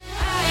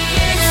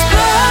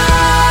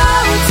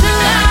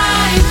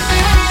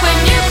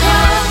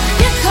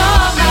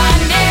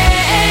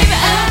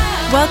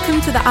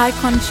Welcome to the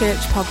Icon Church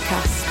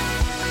podcast.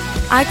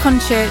 Icon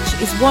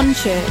Church is one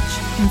church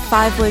in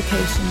 5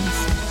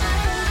 locations.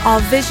 Our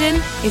vision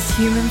is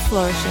human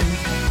flourishing.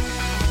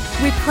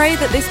 We pray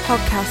that this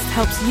podcast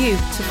helps you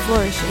to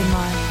flourish in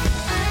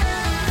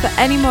life. For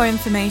any more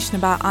information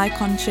about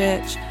Icon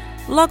Church,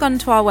 log on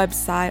to our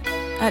website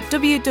at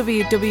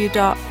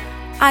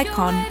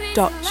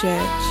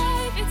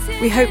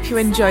www.icon.church. We hope you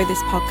enjoy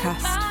this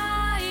podcast.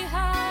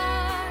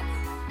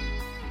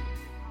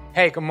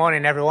 Hey, good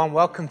morning everyone.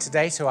 Welcome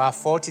today to our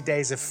 40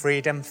 Days of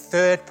Freedom,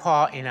 third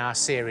part in our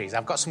series.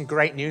 I've got some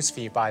great news for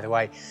you, by the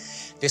way,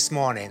 this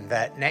morning,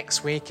 that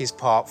next week is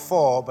part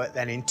 4, but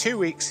then in 2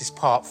 weeks is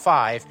part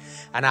 5,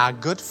 and our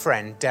good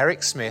friend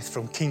Derek Smith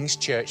from King's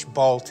Church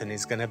Bolton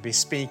is going to be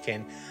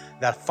speaking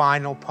the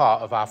final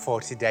part of our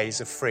 40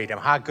 Days of Freedom.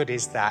 How good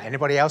is that?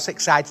 Anybody else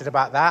excited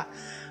about that?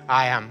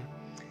 I am.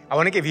 I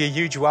want to give you a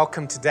huge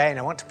welcome today, and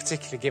I want to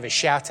particularly give a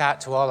shout out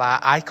to all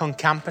our Icon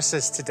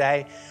campuses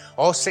today.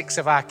 All 6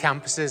 of our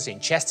campuses in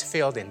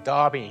Chesterfield, in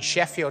Derby, in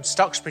Sheffield,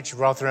 Stocksbridge,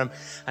 Rotherham,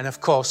 and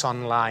of course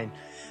online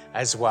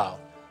as well.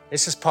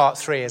 This is part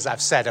 3, as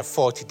I've said, of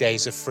 40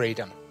 Days of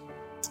Freedom.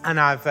 And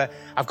I've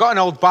got an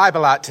old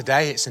Bible out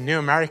today. It's a New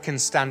American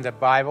Standard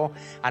Bible.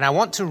 And I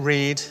want to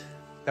read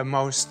the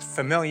most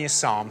familiar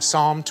Psalm,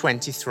 Psalm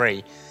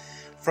 23,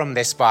 from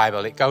this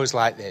Bible. It goes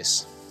like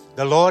this.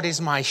 The Lord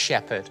is my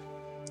shepherd,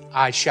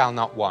 I shall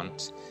not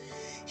want.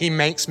 He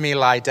makes me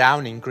lie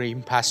down in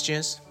green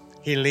pastures.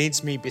 He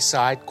leads me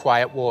beside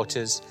quiet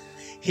waters.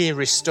 He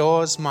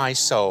restores my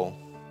soul.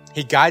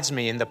 He guides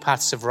me in the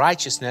paths of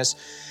righteousness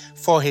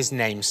for his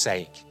name's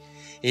sake.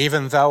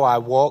 Even though I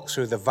walk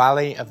through the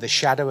valley of the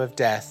shadow of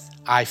death,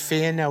 I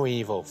fear no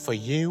evil, for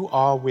you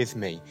are with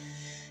me.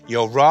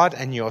 Your rod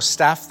and your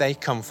staff, they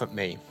comfort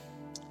me.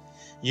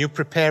 You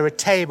prepare a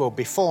table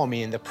before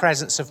me in the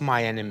presence of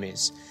my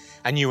enemies,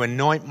 and you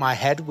anoint my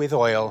head with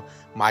oil.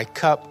 My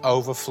cup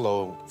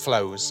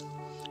overflows.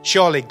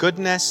 Surely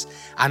goodness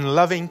and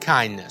loving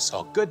kindness,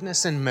 or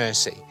goodness and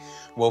mercy,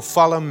 will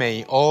follow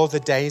me all the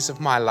days of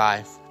my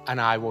life,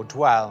 and I will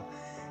dwell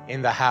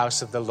in the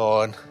house of the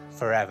Lord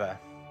forever.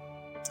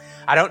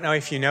 I don't know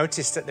if you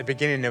noticed at the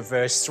beginning of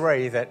verse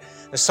 3 that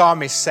the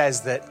psalmist says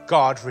that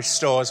God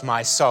restores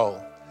my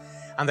soul.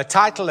 And the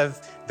title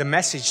of the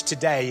message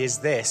today is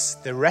this,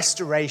 the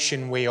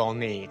restoration we all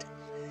need.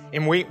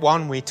 In week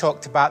 1, we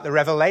talked about the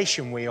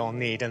revelation we all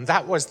need, and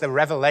that was the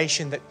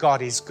revelation that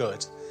God is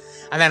good.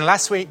 And then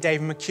last week, Dave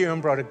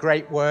McEwen brought a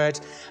great word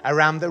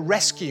around the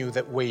rescue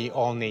that we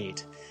all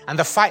need, and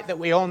the fact that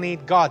we all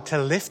need God to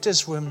lift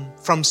us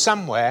from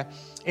somewhere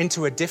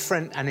into a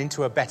different and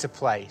into a better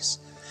place.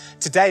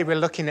 Today, we're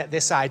looking at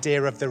this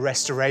idea of the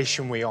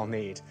restoration we all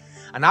need.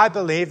 And I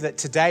believe that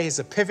today is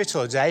a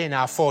pivotal day in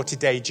our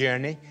 40-day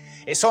journey.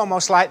 It's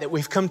almost like that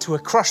we've come to a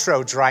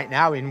crossroads right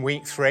now in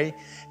week 3.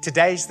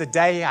 Today's the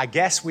day, I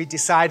guess, we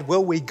decide,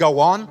 will we go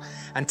on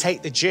and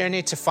take the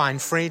journey to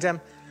find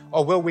freedom?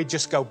 Or will we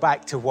just go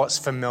back to what's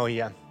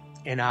familiar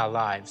in our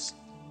lives?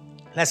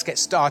 Let's get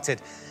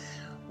started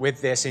with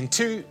this. In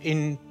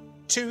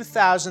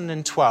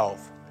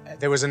 2012,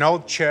 there was an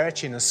old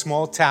church in a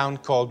small town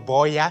called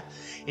Boya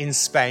in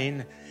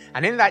Spain.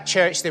 And in that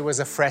church, there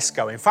was a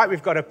fresco. In fact,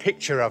 we've got a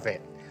picture of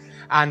it.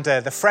 And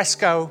the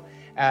fresco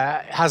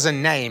has a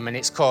name, and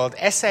it's called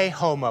Ese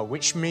Homo,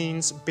 which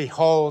means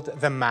behold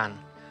the man.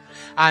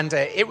 And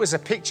it was a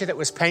picture that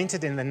was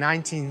painted in the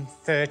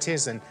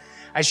 1930s, and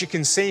as you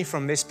can see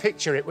from this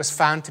picture, it was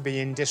found to be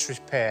in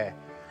disrepair.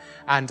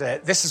 And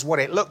this is what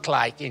it looked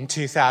like in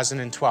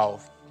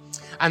 2012.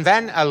 And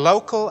then a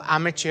local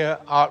amateur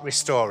art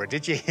restorer,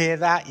 did you hear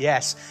that?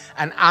 Yes.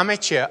 An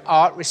amateur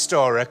art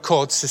restorer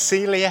called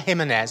Cecilia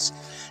Jimenez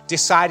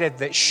decided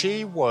that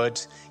she would,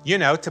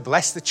 to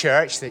bless the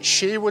church, that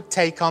she would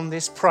take on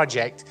this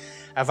project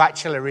of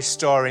actually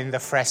restoring the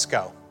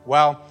fresco.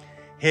 Well,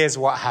 here's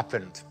what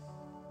happened.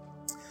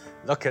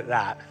 Look at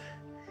that.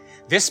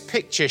 This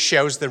picture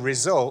shows the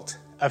result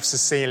of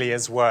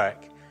Cecilia's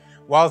work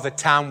while the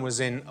town was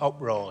in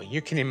uproar.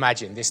 You can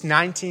imagine this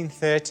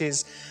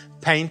 1930s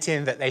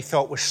painting that they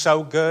thought was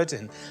so good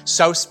and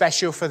so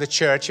special for the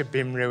church had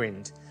been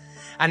ruined.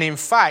 And in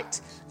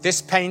fact,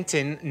 this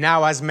painting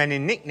now has many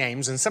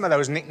nicknames, and some of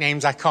those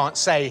nicknames I can't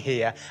say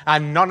here,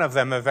 and none of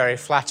them are very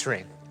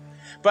flattering.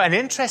 But an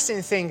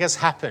interesting thing has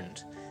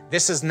happened.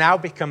 This has now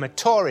become a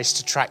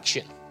tourist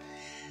attraction,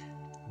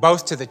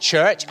 both to the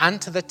church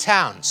and to the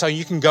town. So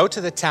you can go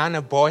to the town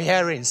of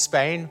Boya in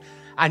Spain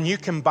and you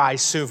can buy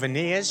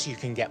souvenirs, you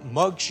can get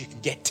mugs, you can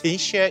get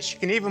t-shirts, you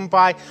can even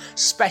buy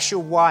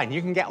special wine.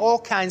 You can get all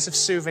kinds of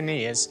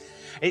souvenirs.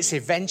 It's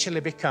eventually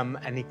become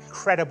an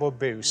incredible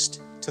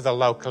boost to the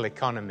local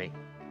economy.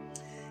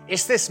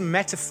 It's this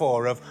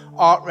metaphor of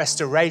art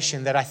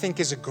restoration that I think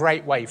is a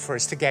great way for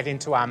us to get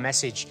into our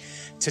message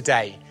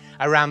today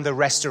around the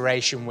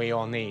restoration we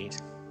all need.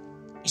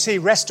 You see,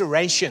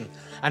 restoration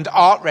and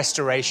art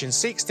restoration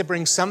seeks to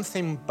bring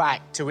something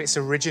back to its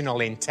original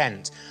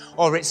intent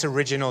or its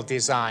original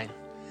design.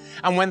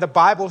 And when the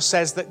Bible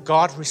says that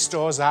God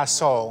restores our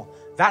soul,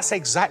 that's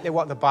exactly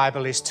what the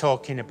Bible is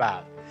talking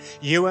about.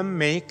 You and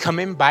me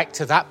coming back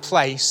to that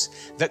place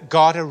that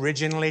God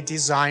originally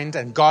designed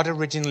and God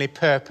originally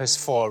purposed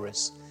for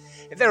us.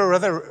 There are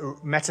other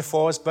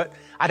metaphors, but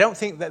I don't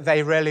think that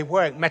they really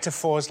work.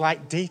 Metaphors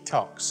like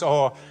detox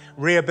or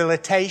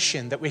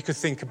rehabilitation that we could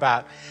think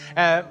about.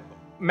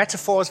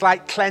 Metaphors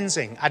like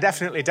cleansing. I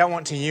definitely don't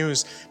want to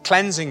use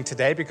cleansing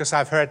today because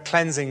I've heard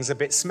cleansing's a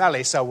bit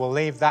smelly, so we'll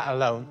leave that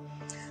alone.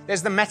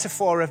 There's the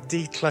metaphor of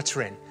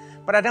decluttering,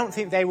 but I don't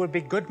think they would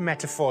be good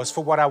metaphors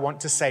for what I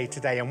want to say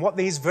today and what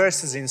these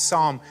verses in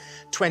Psalm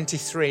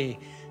 23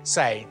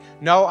 say.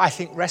 No, I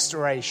think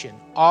restoration,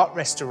 art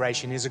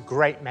restoration, is a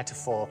great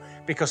metaphor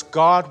because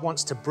God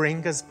wants to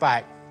bring us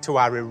back to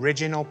our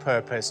original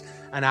purpose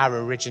and our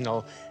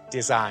original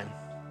design.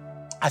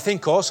 I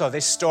think also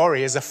this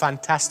story is a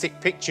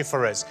fantastic picture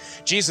for us.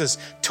 Jesus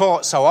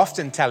taught so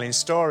often telling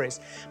stories,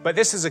 but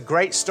this is a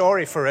great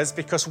story for us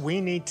because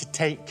we need to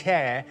take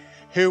care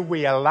who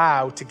we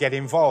allow to get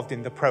involved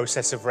in the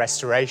process of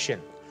restoration.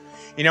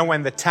 You know,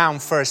 when the town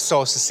first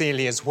saw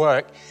Cecilia's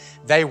work,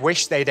 they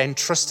wished they'd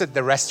entrusted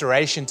the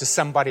restoration to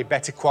somebody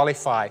better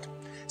qualified,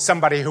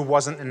 somebody who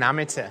wasn't an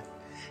amateur.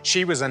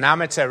 She was an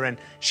amateur and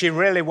she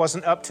really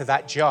wasn't up to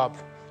that job.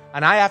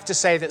 And I have to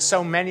say that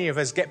so many of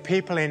us get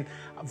people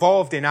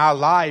involved in our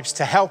lives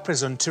to help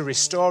us and to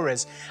restore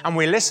us. And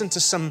we listen to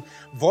some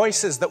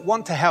voices that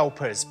want to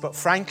help us, but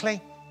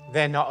frankly,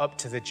 they're not up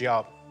to the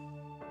job.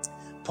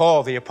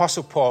 Paul, the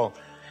Apostle Paul,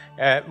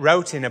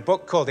 wrote in a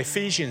book called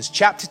Ephesians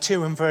chapter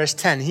 2 and verse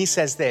 10, he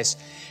says this: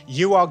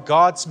 "You are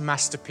God's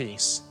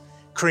masterpiece,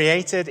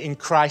 created in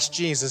Christ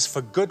Jesus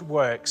for good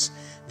works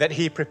that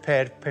he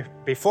prepared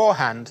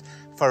beforehand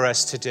for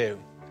us to do."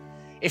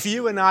 If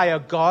you and I are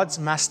God's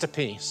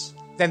masterpiece,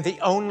 then the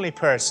only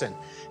person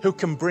who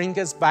can bring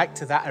us back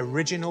to that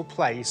original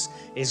place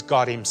is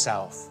God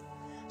himself.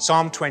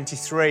 Psalm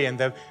 23 and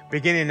the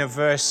beginning of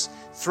verse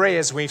 3,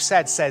 as we've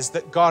said, says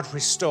that God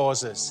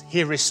restores us.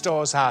 He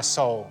restores our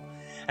soul.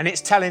 And it's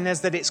telling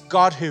us that it's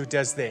God who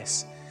does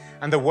this.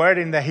 And the word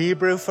in the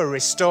Hebrew for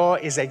restore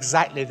is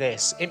exactly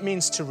this. It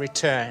means to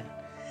return.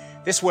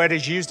 This word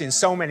is used in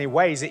so many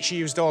ways. It's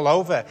used all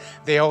over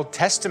the Old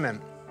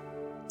Testament.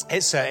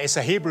 It's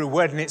a Hebrew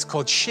word and it's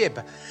called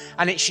shib.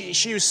 And it's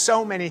used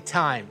so many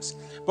times.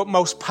 But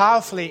most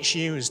powerfully it's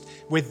used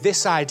with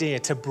this idea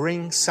to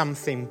bring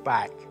something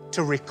back,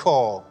 to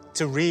recall,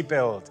 to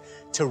rebuild,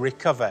 to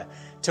recover,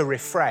 to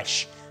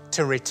refresh,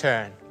 to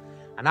return.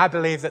 And I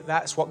believe that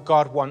that's what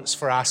God wants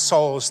for our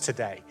souls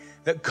today.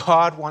 That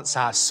God wants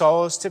our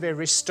souls to be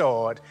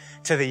restored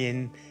to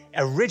the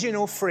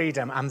original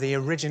freedom and the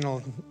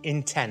original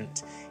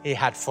intent he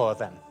had for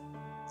them.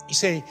 You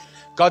see,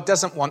 God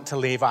doesn't want to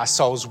leave our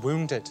souls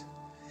wounded.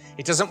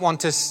 He doesn't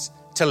want us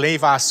to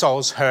leave our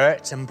souls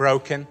hurt and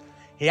broken.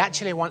 He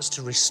actually wants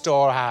to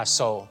restore our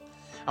soul.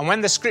 And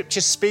when the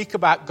scriptures speak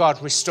about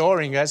God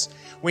restoring us,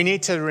 we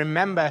need to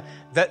remember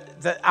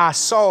that our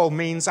soul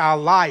means our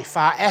life,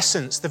 our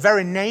essence, the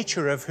very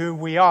nature of who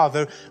we are,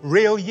 the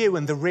real you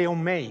and the real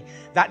me,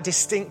 that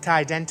distinct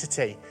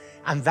identity.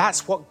 And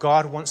that's what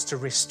God wants to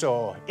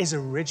restore, his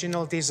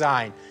original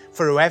design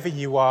for whoever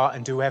you are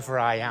and whoever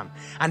I am.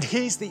 And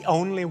he's the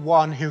only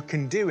one who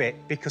can do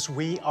it because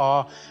we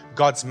are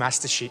God's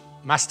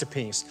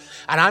masterpiece.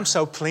 And I'm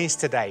so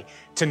pleased today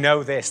to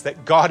know this,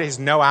 that God is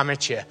no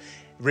amateur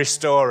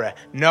restorer.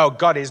 No,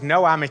 God is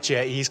no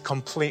amateur. He's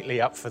completely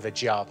up for the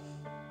job.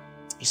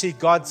 You see,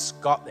 God's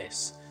got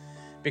this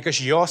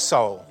because your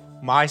soul,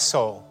 my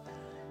soul,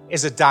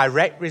 is a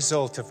direct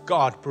result of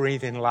God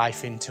breathing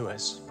life into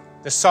us.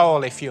 The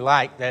soul, if you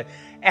like, the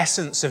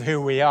essence of who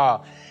we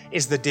are,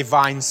 is the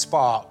divine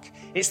spark.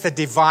 It's the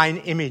divine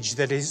image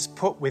that is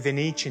put within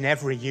each and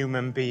every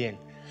human being.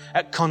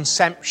 At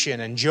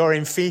conception and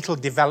during fetal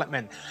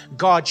development,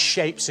 God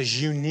shapes us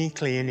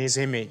uniquely in his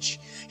image.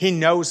 He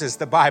knows us,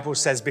 the Bible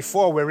says,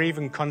 before we're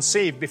even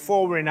conceived,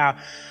 before we're in our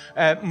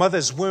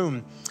mother's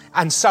womb.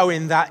 And so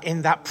in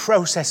that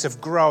process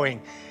of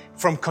growing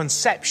from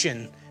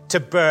conception to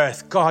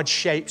birth, God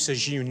shapes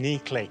us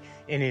uniquely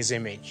in his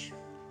image.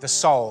 The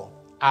soul,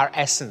 our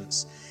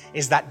essence,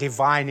 is that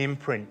divine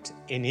imprint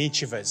in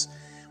each of us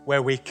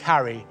where we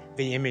carry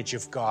the image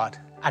of God.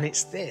 And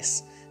it's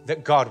this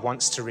that God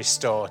wants to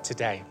restore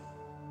today.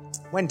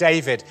 When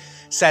David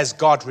says,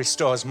 God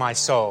restores my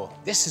soul,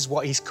 this is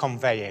what he's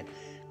conveying.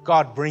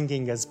 God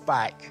bringing us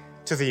back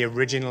to the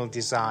original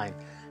design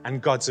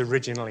and God's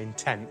original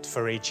intent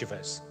for each of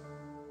us.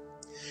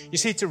 You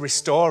see, to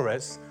restore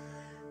us,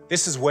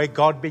 this is where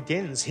God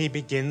begins. He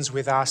begins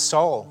with our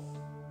soul.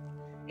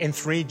 In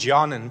 3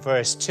 John and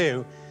verse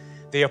 2,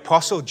 the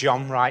Apostle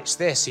John writes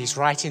this. He's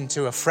writing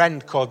to a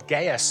friend called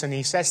Gaius, and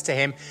he says to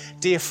him,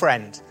 "Dear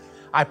friend,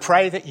 I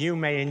pray that you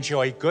may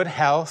enjoy good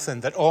health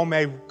and that all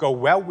may go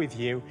well with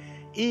you,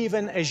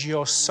 even as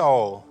your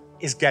soul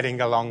is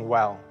getting along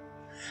well."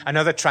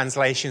 Another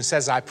translation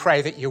says, "I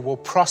pray that you will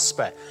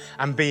prosper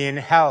and be in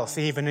health,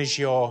 even as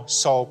your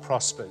soul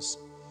prospers."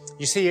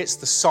 You see, it's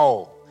the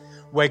soul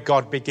where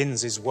God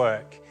begins his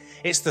work.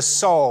 It's the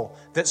soul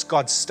that's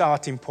God's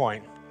starting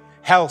point.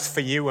 Health for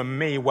you and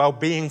me,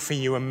 well-being for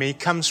you and me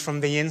comes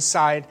from the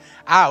inside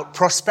out.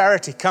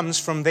 Prosperity comes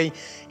from the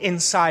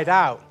inside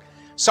out.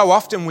 So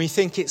often we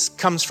think it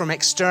comes from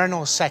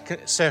external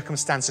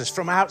circumstances,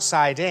 from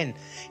outside in.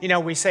 You know,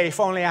 we say, if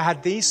only I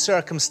had these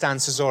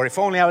circumstances, or if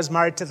only I was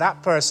married to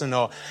that person,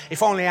 or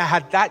if only I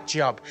had that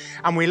job.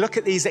 And we look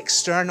at these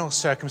external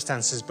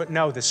circumstances, but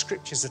no, the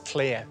scriptures are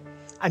clear.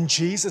 And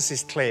Jesus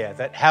is clear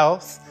that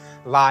health,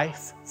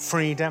 life,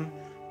 freedom,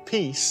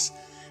 peace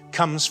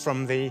comes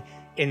from the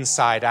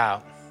inside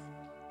out.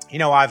 You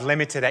know, I've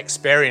limited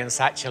experience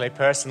actually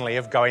personally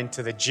of going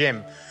to the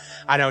gym.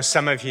 I know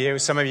some of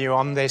you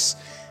on this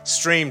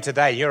stream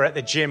today, you're at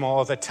the gym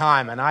all the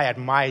time, and I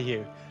admire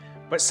you.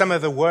 But some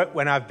of the work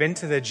when I've been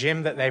to the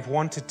gym that they've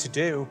wanted to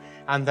do,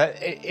 and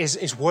that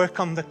is work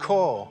on the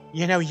core.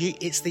 You know,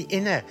 it's the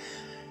inner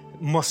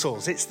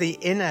muscles, it's the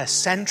inner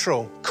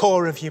central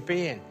core of your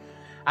being.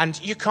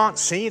 And you can't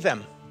see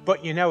them,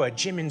 but you know, a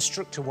gym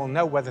instructor will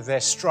know whether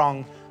they're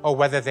strong or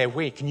whether they're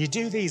weak. And you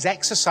do these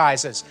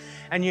exercises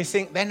and you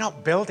think they're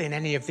not building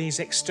any of these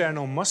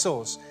external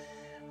muscles.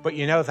 But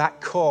you know,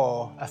 that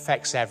core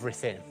affects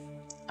everything.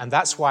 And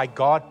that's why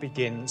God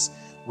begins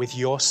with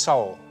your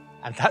soul.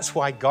 And that's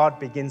why God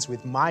begins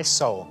with my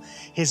soul.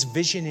 His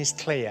vision is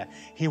clear.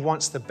 He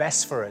wants the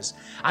best for us.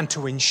 And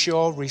to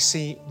ensure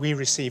we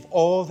receive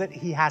all that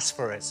He has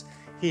for us,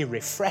 He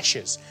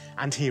refreshes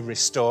and He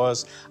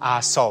restores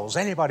our souls.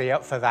 Anybody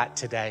up for that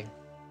today?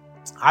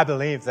 I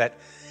believe that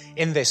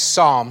in this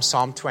Psalm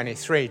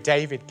 23,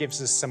 David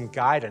gives us some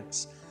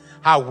guidance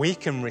how we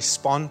can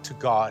respond to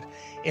God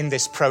in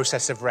this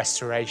process of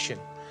restoration.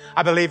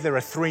 I believe there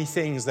are 3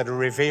 things that are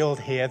revealed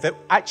here that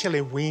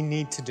actually we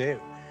need to do.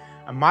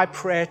 And my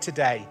prayer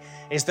today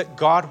is that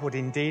God would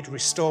indeed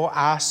restore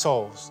our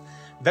souls,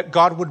 that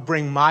God would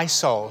bring my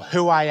soul,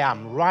 who I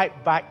am, right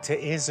back to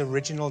His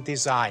original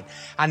design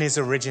and His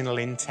original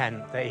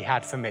intent that He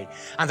had for me.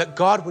 And that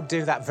God would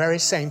do that very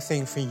same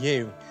thing for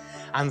you.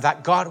 And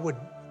that God would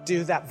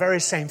do that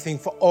very same thing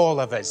for all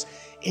of us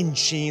in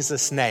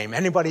Jesus' name.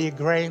 Anybody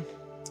agree?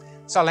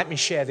 So let me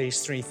share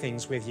these 3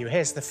 things with you.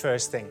 Here's the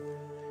first thing.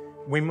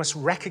 We must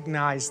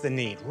recognize the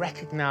need.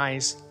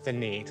 Recognize the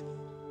need.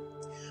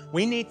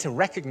 We need to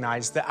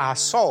recognize that our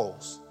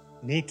souls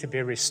need to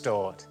be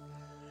restored.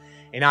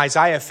 In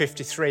Isaiah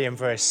 53 and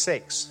verse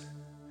 6,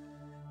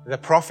 the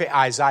prophet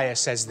Isaiah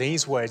says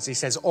these words. He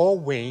says, "All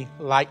we,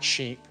 like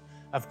sheep,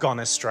 have gone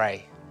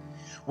astray.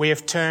 We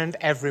have turned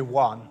every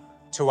one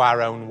to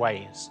our own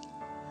ways."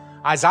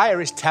 Isaiah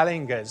is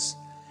telling us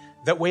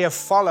that we have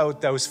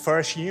followed those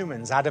first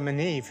humans, Adam and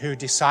Eve, who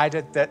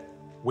decided that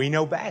we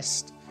know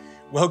best.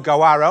 We'll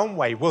go our own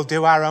way. We'll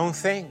do our own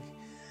thing.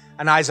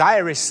 And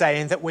Isaiah is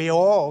saying that we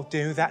all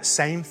do that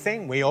same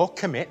thing. We all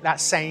commit that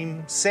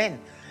same sin.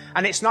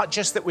 And it's not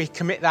just that we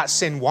commit that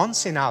sin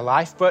once in our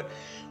life, but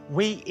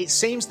it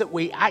seems that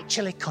we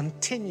actually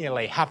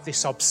continually have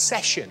this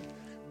obsession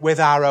with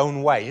our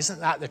own way.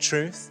 Isn't that the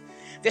truth?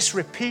 This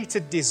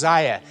repeated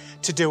desire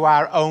to do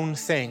our own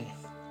thing.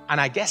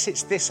 And I guess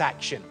it's this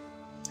action,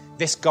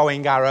 this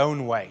going our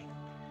own way,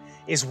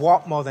 is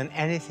what more than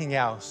anything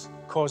else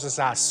causes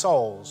our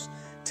souls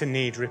to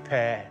need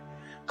repair,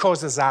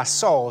 causes our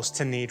souls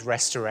to need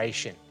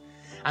restoration.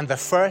 And the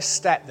first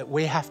step that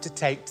we have to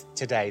take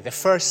today, the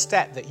first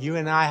step that you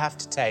and I have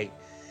to take,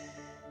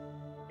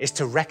 is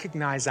to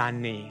recognize our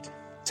need,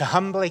 to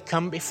humbly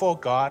come before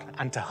God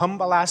and to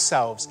humble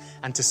ourselves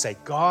and to say,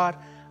 "God,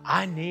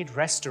 I need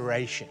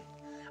restoration.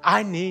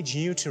 I need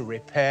you to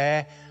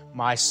repair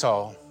my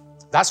soul."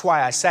 That's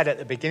why I said at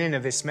the beginning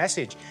of this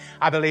message,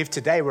 I believe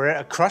today we're at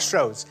a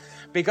crossroads,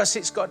 because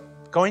it's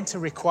going to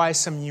require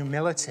some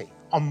humility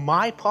on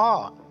my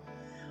part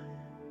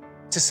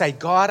to say,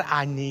 "God,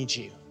 I need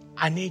you.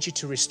 I need you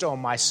to restore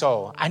my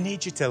soul. I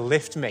need you to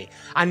lift me.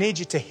 I need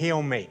you to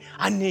heal me.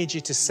 I need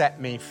you to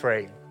set me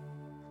free."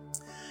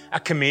 A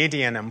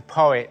comedian and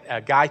poet, a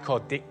guy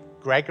called Dick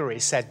Gregory,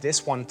 said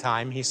this one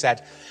time. He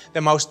said, "The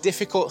most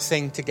difficult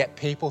thing to get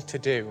people to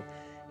do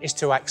is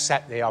to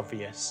accept the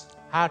obvious."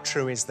 How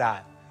true is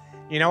that?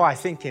 You know, I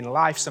think in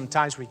life,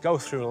 sometimes we go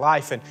through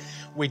life and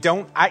we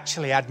don't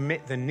actually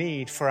admit the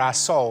need for our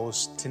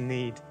souls to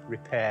need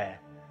repair.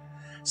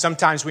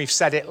 Sometimes we've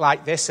said it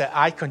like this at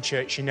Icon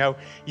Church, you know,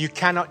 you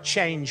cannot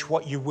change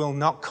what you will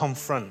not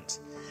confront.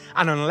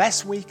 And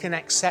unless we can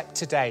accept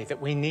today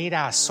that we need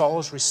our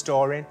souls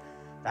restoring,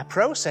 that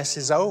process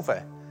is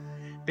over.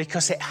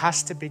 Because it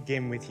has to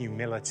begin with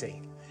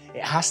humility.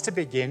 It has to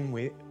begin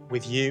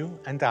with you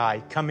and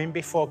I coming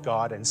before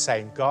God and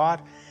saying,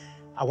 "God,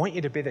 I want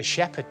you to be the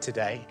shepherd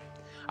today.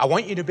 I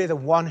want you to be the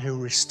one who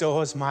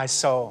restores my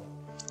soul."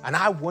 And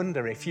I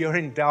wonder if you're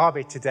in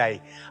Derby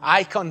today,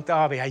 Icon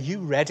Derby, are you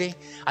ready?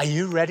 Are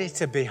you ready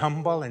to be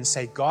humble and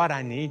say, "God,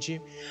 I need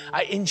you"?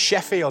 In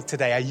Sheffield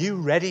today, are you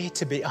ready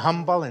to be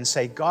humble and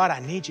say, "God, I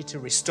need you to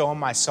restore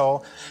my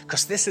soul"?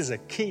 Because this is a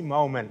key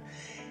moment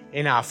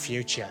in our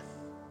future.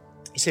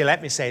 You see,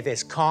 let me say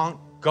this. God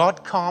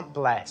can't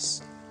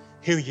bless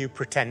who you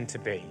pretend to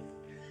be.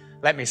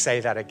 Let me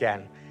say that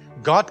again.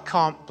 God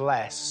can't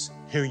bless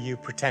who you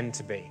pretend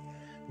to be.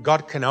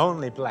 God can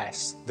only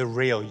bless the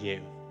real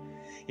you.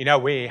 You know,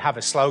 we have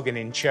a slogan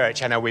in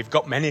church. I know we've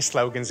got many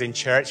slogans in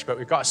church, but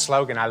we've got a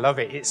slogan. I love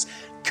it. It's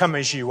come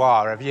as you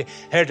are. Have you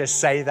heard us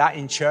say that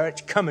in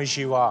church? Come as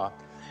you are.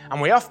 And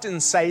we often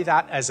say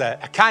that as a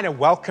kind of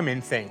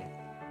welcoming thing,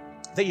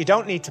 that you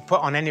don't need to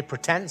put on any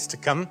pretense to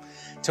come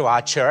to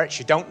our church.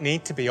 You don't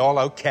need to be all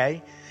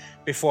okay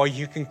before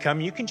you can come.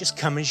 You can just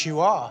come as you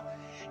are.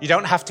 You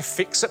don't have to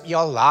fix up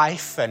your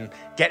life and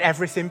get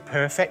everything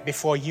perfect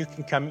before you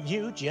can come.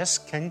 You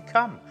just can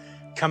come.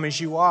 Come as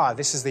you are.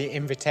 This is the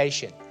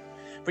invitation.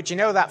 But you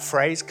know that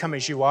phrase, come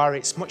as you are,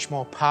 it's much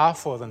more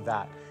powerful than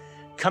that.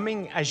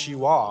 Coming as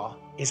you are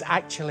is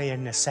actually a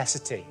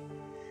necessity.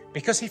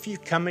 Because if you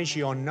come as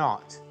you're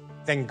not,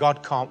 then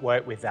God can't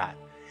work with that.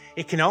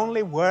 It can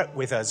only work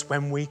with us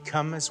when we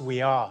come as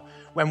we are,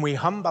 when we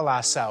humble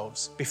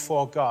ourselves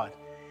before God.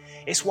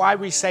 It's why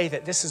we say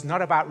that this is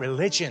not about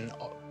religion,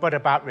 but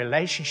about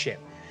relationship.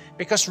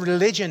 Because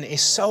religion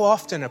is so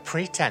often a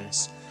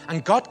pretense,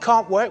 and God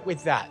can't work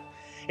with that.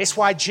 It's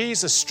why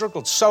Jesus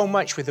struggled so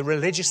much with the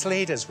religious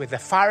leaders, with the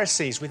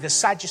Pharisees, with the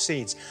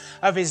Sadducees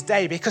of his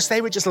day, because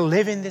they were just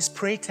living this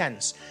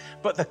pretense.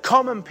 But the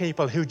common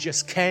people who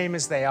just came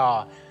as they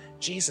are,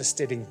 Jesus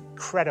did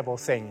incredible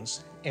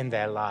things in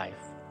their life.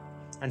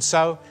 And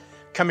so,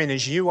 coming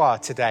as you are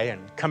today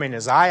and coming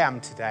as I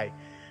am today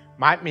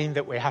might mean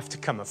that we have to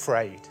come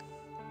afraid.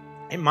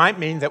 It might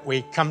mean that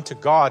we come to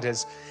God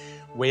as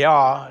we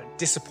are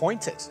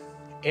disappointed.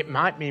 It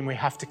might mean we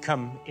have to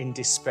come in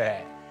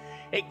despair.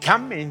 It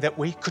can mean that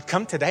we could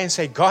come today and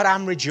say, God,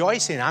 I'm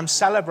rejoicing, I'm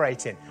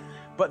celebrating.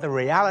 But the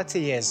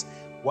reality is,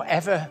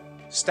 whatever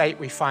state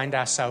we find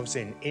ourselves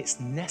in, it's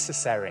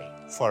necessary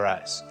for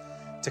us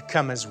to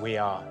come as we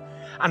are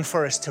and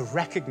for us to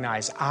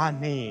recognize our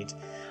need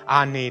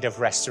of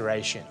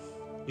restoration.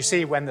 You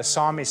see, when the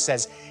psalmist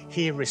says,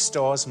 He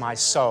restores my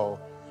soul,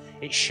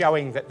 it's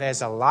showing that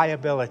there's a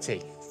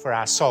liability for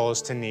our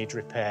souls to need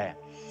repair,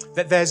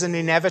 that there's an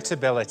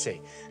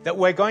inevitability, that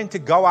we're going to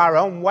go our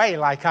own way,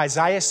 like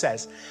Isaiah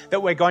says,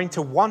 that we're going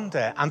to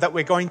wander and that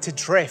we're going to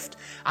drift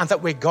and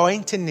that we're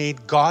going to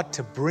need God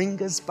to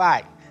bring us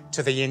back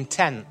to the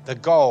intent, the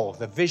goal,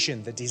 the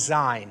vision, the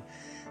design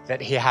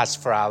that He has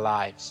for our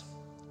lives.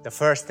 The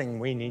first thing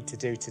we need to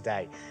do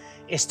today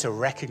is to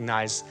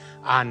recognize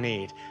our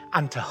need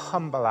and to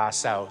humble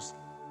ourselves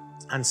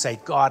and say,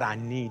 God, I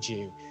need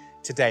you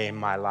today in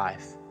my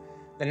life.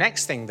 The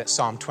next thing that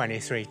Psalm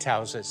 23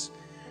 tells us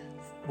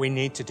we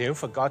need to do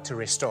for God to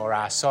restore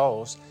our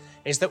souls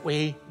is that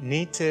we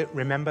need to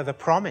remember the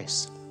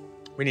promise.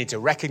 We need to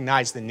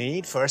recognize the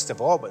need, first of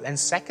all, but then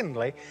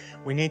secondly,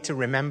 we need to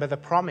remember the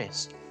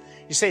promise.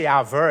 You see,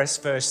 our verse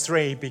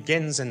 3,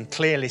 begins and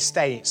clearly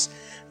states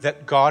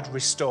that God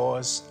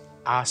restores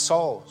our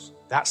souls.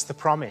 That's the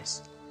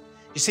promise.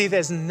 You see,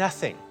 there's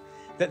nothing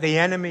that the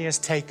enemy has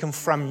taken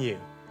from you.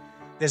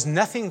 There's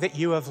nothing that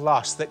you have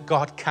lost that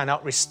God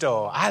cannot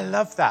restore. I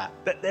love that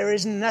there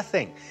is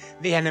nothing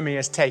the enemy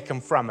has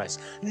taken from us.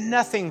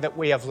 Nothing that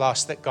we have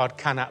lost that God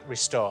cannot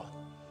restore.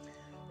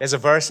 There's a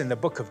verse in the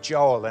book of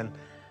Joel, and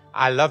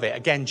I love it.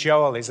 Again,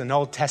 Joel is an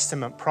Old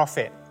Testament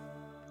prophet.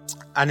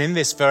 And in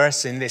this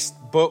verse, in this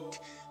book,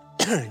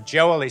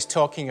 Joel is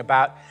talking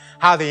about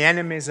how the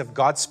enemies of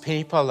God's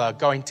people are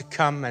going to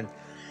come and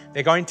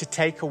they're going to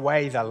take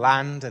away the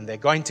land, and they're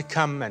going to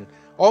come and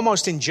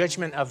almost in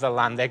judgment of the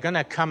land, they're going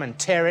to come and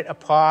tear it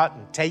apart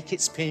and take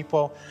its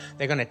people.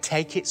 They're going to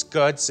take its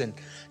goods and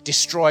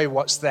destroy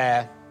what's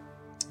there.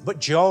 But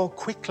Joel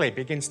quickly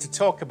begins to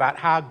talk about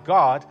how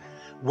God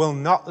will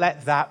not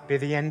let that be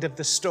the end of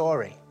the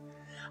story.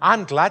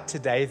 I'm glad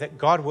today that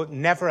God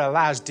never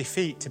allows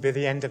defeat to be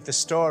the end of the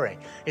story.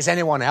 Is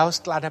anyone else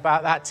glad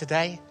about that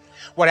today?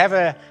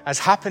 Whatever has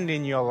happened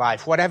in your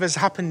life, whatever's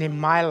happened in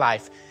my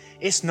life,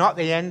 it's not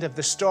the end of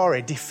the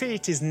story.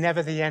 Defeat is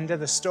never the end of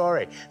the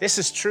story. This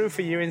is true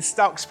for you in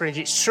Stocksbridge.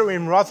 It's true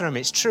in Rotherham.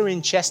 It's true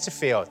in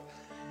Chesterfield.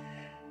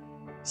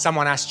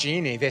 Someone asked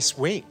Jeannie this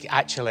week,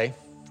 actually,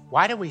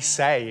 why do we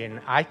say in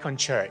Icon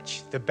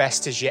Church, the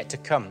best is yet to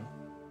come?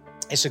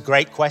 It's a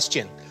great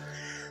question.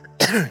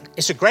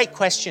 It's a great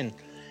question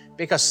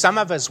because some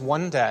of us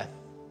wonder,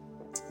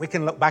 we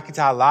can look back at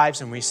our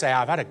lives and we say,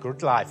 I've had a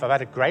good life. I've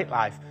had a great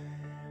life.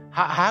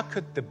 How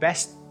could the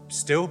best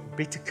still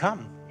be to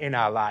come in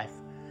our life?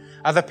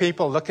 Other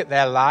people look at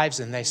their lives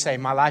and they say,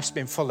 my life's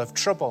been full of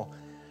trouble.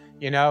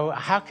 You know,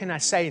 how can I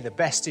say the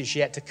best is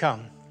yet to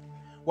come?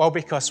 Well,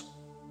 because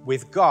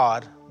with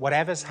God,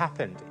 whatever's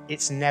happened,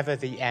 it's never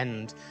the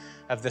end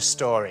of the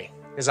story.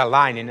 There's a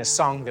line in a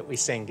song that we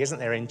sing, isn't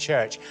there, in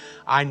church?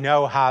 I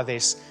know how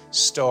this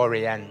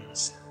story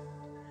ends.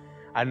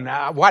 And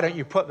why don't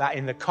you put that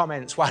in the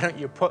comments? Why don't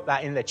you put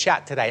that in the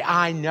chat today?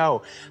 I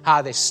know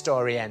how this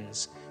story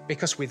ends.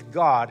 Because with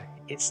God,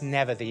 it's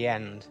never the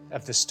end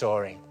of the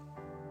story.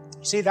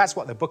 You see, that's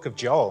what the book of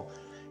Joel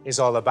is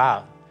all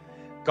about.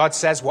 God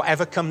says,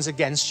 whatever comes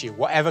against you,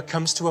 whatever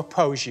comes to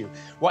oppose you,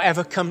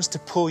 whatever comes to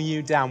pull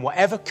you down,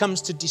 whatever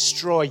comes to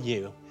destroy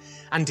you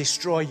and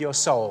destroy your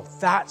soul,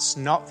 that's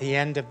not the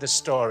end of the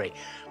story.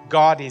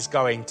 God is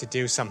going to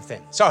do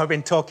something. So I've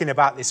been talking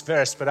about this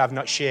verse, but I've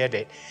not shared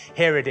it.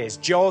 Here it is,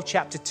 Joel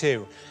chapter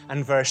 2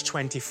 and verse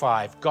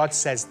 25. God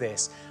says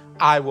this,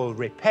 I will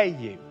repay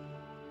you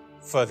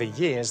for the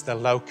years the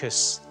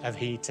locusts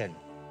have eaten.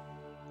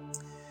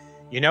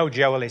 You know,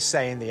 Joel is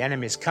saying the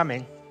enemy's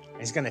coming.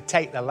 He's going to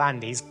take the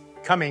land. He's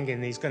coming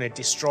and he's going to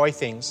destroy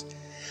things.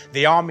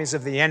 The armies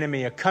of the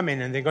enemy are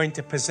coming and they're going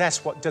to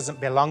possess what doesn't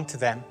belong to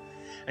them.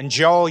 And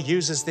Joel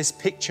uses this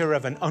picture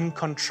of an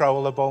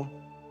uncontrollable,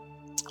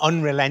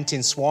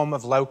 unrelenting swarm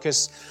of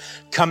locusts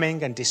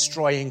coming and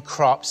destroying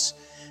crops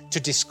to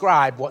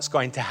describe what's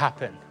going to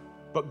happen.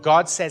 But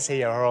God says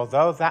here,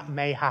 although that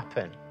may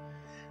happen,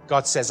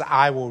 God says,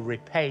 I will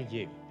repay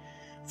you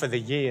for the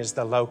years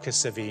the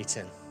locusts have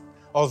eaten.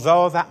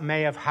 Although that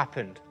may have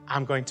happened,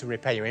 I'm going to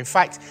repay you. In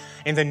fact,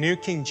 in the New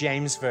King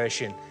James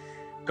Version,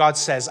 God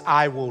says,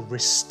 I will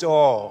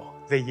restore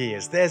the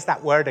years. There's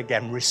that word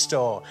again,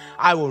 restore.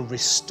 I will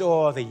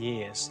restore the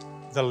years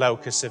the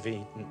locusts have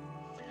eaten.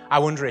 I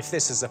wonder if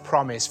this is a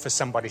promise for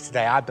somebody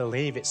today. I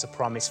believe it's a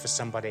promise for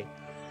somebody.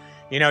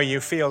 You know, you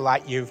feel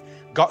like you've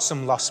got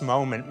some lost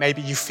moment.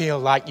 Maybe you feel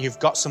like you've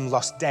got some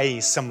lost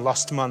days, some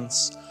lost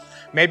months.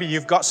 Maybe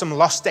you've got some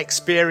lost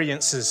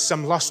experiences,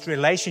 some lost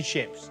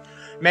relationships.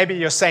 Maybe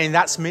you're saying,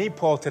 that's me,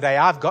 Paul, today.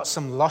 I've got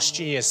some lost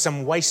years,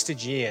 some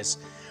wasted years.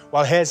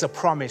 Well, here's a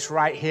promise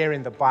right here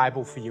in the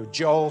Bible for you.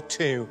 Joel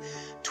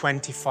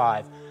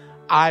 2:25.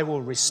 I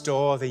will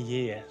restore the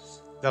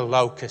years the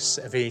locusts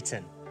have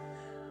eaten.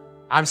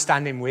 I'm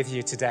standing with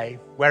you today,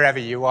 wherever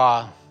you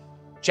are.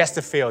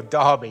 Chesterfield,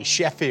 Derby,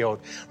 Sheffield,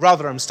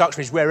 Rotherham,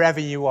 Stockbridge, wherever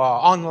you are,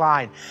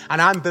 online.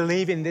 And I'm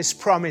believing this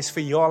promise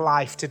for your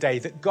life today,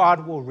 that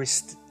God will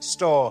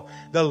restore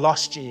the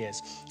lost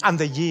years and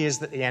the years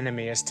that the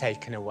enemy has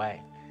taken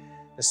away.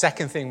 The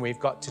second thing we've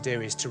got to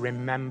do is to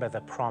remember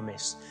the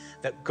promise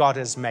that God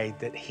has made,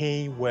 that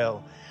he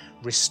will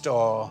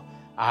restore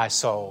our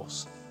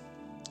souls.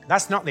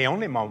 That's not the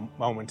only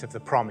moment of the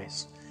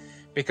promise,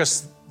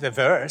 because the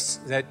verse,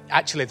 that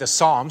actually the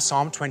Psalm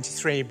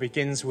 23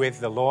 begins with,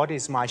 the Lord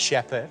is my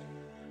shepherd,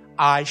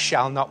 I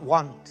shall not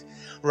want.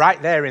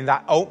 Right there in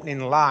that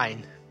opening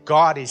line,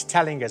 God is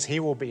telling us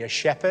he will be a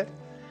shepherd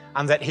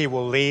and that he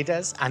will lead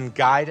us and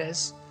guide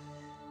us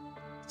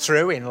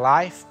through in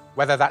life,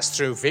 whether that's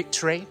through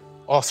victory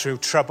or through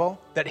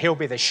trouble, that he'll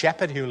be the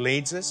shepherd who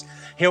leads us.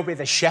 He'll be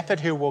the shepherd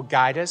who will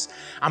guide us.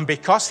 And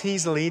because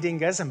he's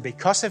leading us and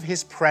because of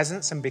his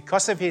presence and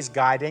because of his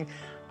guiding,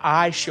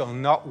 I shall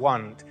not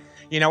want.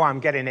 You know, I'm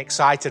getting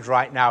excited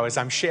right now as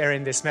I'm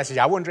sharing this message.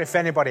 I wonder if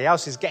anybody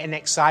else is getting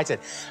excited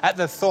at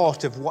the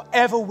thought of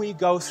whatever we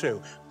go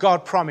through,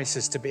 God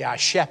promises to be our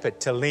shepherd,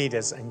 to lead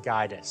us and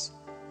guide us.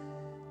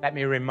 Let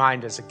me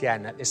remind us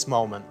again at this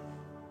moment,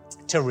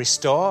 to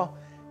restore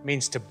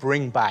means to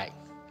bring back,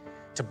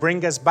 to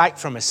bring us back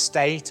from a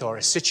state or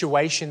a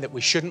situation that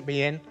we shouldn't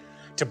be in,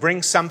 to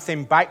bring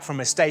something back from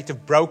a state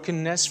of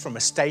brokenness, from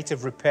a state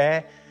of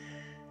repair,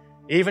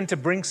 even to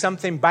bring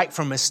something back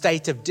from a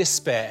state of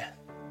despair,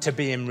 to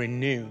being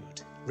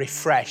renewed,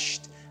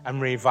 refreshed,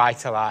 and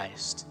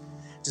revitalized.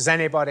 Does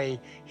anybody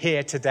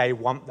here today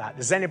want that?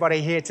 Does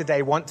anybody here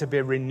today want to be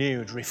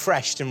renewed,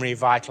 refreshed, and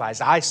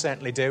revitalized? I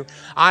certainly do.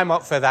 I'm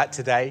up for that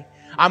today.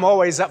 I'm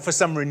always up for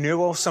some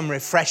renewal, some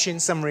refreshing,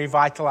 some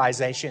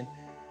revitalization.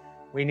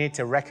 We need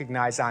to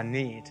recognize our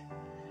need,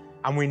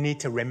 and we need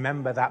to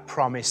remember that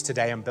promise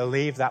today and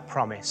believe that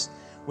promise.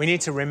 We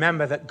need to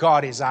remember that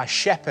God is our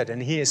shepherd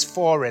and he is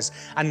for us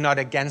and not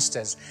against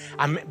us.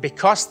 And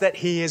because that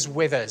he is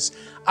with us,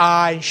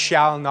 I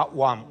shall not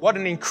want. What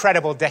an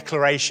incredible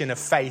declaration of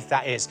faith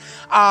that is.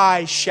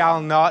 I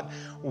shall not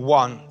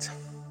want.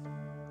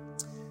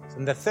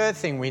 And the third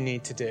thing we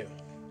need to do,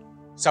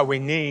 so we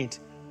need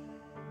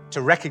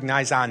to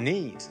recognize our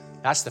need.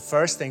 That's the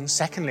first thing.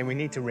 Secondly, we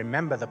need to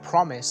remember the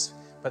promise.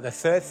 But the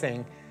third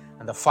thing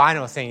and the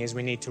final thing is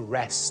we need to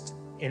rest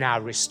in our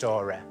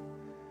restorer.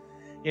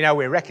 You know,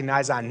 we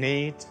recognize our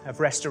need of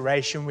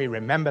restoration, we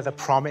remember the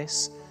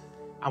promise,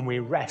 and we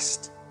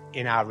rest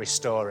in our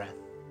restorer.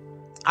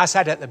 I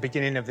said at the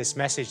beginning of this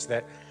message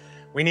that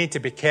we need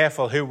to be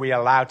careful who we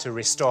allow to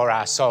restore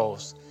our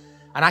souls.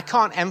 And I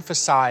can't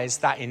emphasize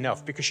that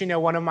enough, because you know,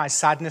 one of my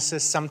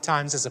sadnesses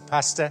sometimes as a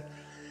pastor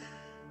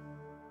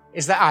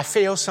is that I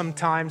feel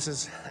sometimes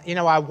as, you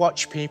know, I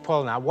watch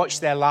people and I watch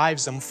their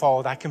lives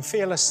unfold, I can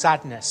feel a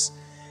sadness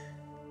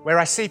where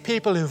I see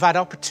people who've had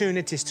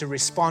opportunities to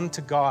respond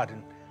to God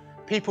and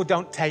people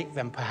don't take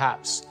them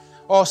perhaps.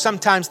 Or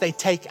sometimes they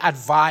take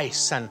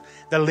advice and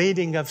the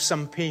leading of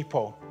some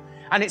people.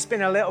 And it's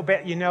been a little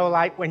bit, you know,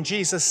 like when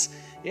Jesus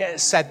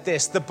said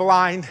this, the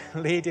blind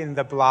leading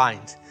the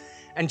blind.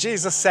 And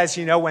Jesus says,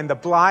 you know, when the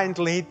blind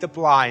lead the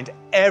blind,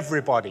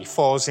 everybody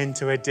falls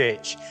into a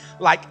ditch.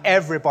 Like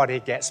everybody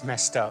gets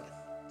messed up.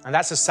 And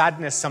that's a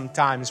sadness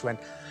sometimes when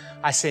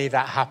I see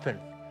that happen.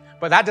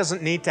 But that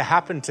doesn't need to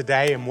happen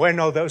today, and we're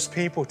not those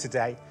people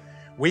today.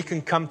 We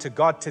can come to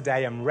God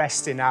today and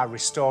rest in our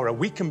restorer.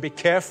 We can be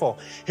careful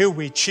who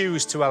we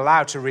choose to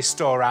allow to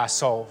restore our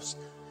souls.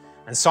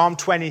 And Psalm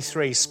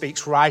 23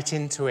 speaks right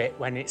into it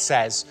when it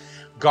says,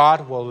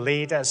 God will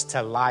lead us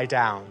to lie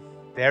down.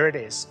 There it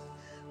is.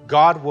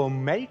 God will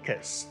make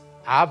us,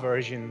 our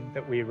version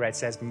that we read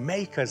says,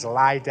 make us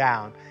lie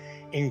down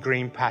in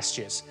green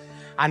pastures,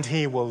 and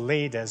he will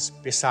lead us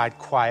beside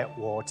quiet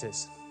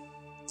waters.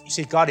 You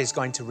see, God is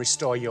going to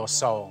restore your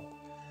soul.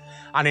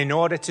 And in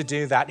order to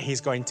do that,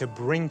 he's going to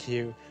bring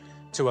you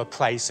to a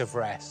place of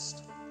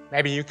rest.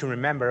 Maybe you can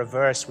remember a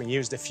verse we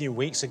used a few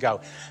weeks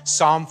ago.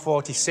 Psalm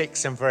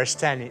 46 and verse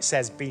 10, it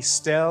says, "Be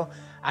still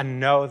and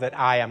know that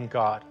I am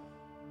God."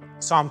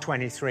 Psalm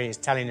 23 is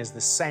telling us the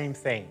same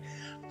thing.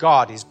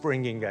 God is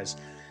bringing us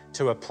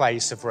to a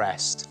place of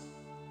rest.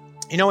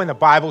 You know, when the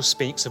Bible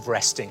speaks of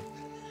resting,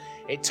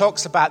 it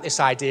talks about this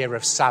idea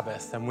of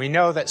Sabbath. And we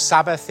know that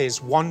Sabbath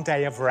is 1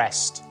 day of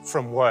rest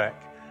from work,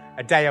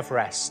 a day of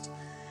rest.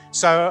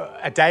 So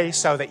a day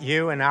so that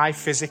you and I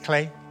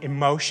physically,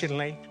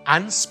 emotionally,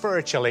 and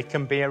spiritually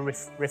can be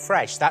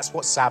refreshed. That's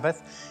what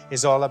Sabbath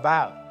is all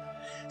about.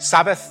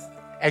 Sabbath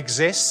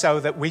exists so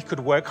that we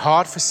could work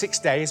hard for 6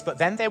 days, but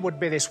then there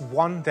would be this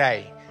one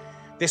day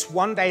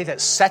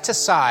that's set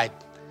aside,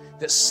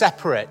 that's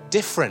separate,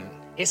 different.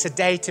 It's a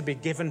day to be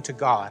given to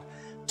God,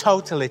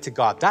 totally to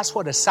God. That's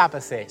what a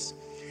Sabbath is.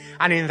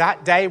 And in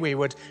that day, we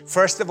would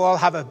first of all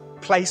have a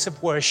place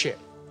of worship,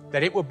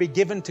 that it would be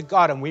given to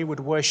God and we would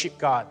worship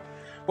God.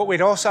 But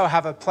we'd also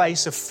have a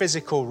place of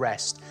physical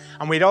rest.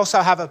 And we'd also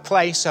have a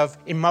place of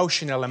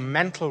emotional and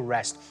mental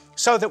rest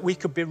so that we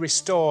could be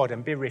restored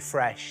and be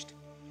refreshed.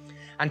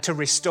 And to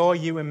restore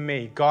you and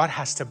me, God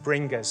has to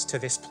bring us to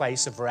this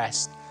place of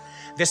rest.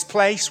 This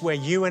place where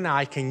you and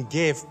I can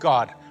give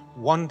God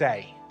 1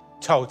 day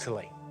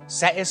totally.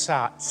 Set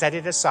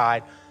it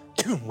aside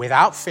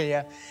without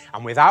fear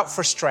and without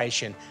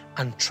frustration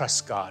and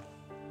trust God.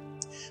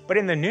 But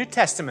in the New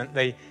Testament,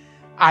 the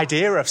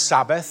idea of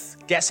Sabbath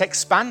gets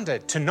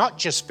expanded to not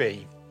just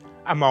be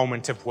a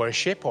moment of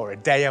worship or a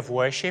day of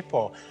worship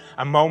or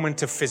a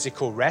moment of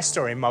physical rest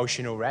or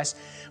emotional rest,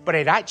 but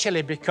it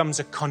actually becomes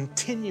a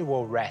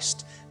continual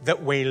rest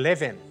that we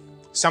live in.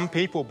 Some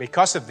people,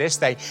 because of this,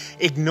 they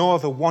ignore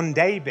the 1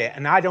 day bit,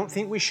 and I don't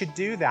think we should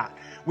do that.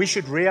 We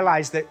should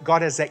realize that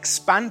God has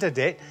expanded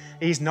it.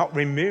 He's not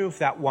removed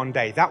that 1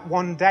 day. That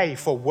 1 day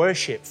for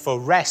worship, for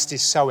rest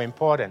is so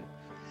important.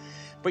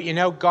 But you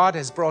know, God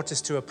has brought us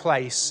to a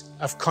place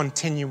of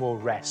continual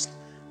rest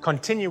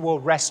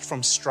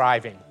from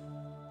striving,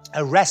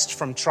 a rest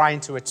from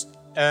trying to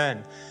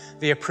earn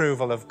the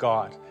approval of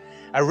God,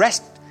 a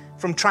rest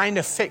from trying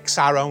to fix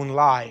our own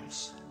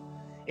lives.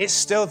 It's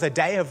still the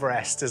day of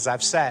rest, as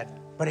I've said,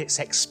 but it's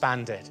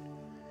expanded.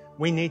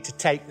 We need to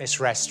take this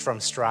rest from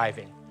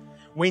striving.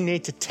 We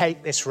need to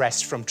take this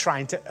rest from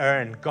trying to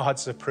earn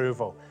God's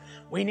approval.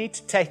 We need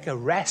to take a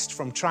rest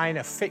from trying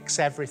to fix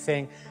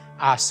everything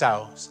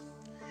ourselves.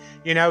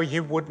 You know,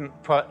 you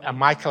wouldn't put a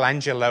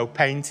Michelangelo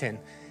painting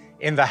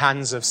in the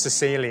hands of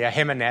Cecilia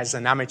Jimenez,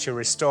 an amateur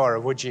restorer,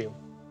 would you?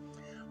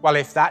 Well,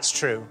 if that's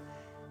true,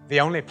 the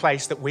only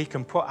place that we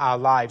can put our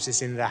lives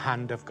is in the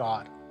hand of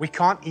God. We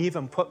can't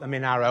even put them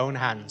in our own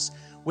hands.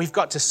 We've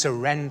got to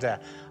surrender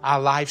our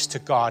lives to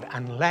God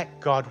and let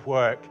God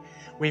work.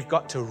 We've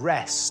got to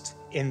rest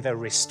in the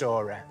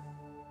restorer.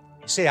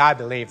 You see, I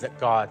believe that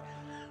God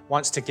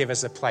wants to give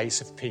us a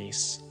place of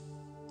peace.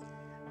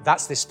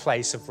 That's this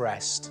place of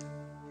rest.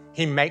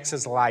 He makes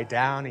us lie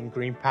down in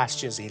green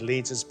pastures. He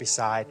leads us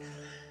beside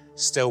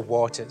still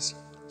waters.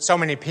 So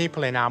many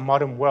people in our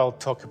modern world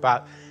talk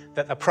about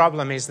that the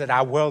problem is that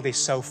our world is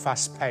so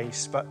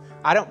fast-paced, but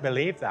I don't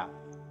believe that.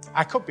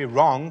 I could be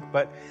wrong,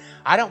 but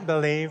I don't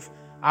believe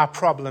our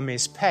problem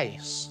is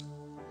pace.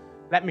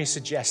 Let me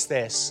suggest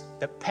this,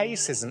 that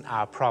pace isn't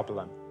our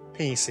problem,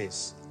 peace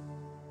is.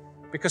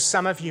 Because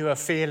some of you are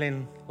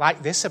feeling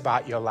like this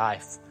about your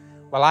life.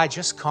 Well, I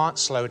just can't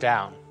slow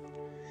down.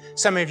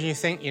 Some of you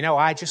think,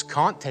 I just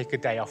can't take a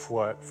day off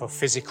work for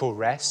physical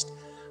rest.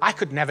 I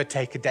could never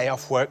take a day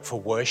off work for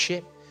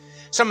worship.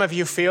 Some of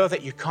you feel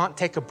that you can't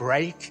take a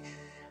break.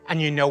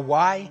 And you know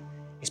why?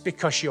 It's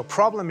because your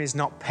problem is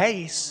not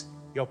pace,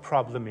 your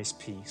problem is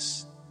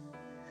peace.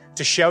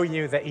 To show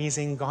you that He's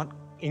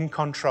in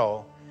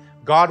control,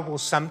 God will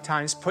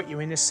sometimes put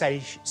you in a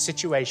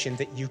situation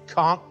that you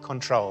can't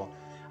control,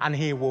 and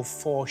He will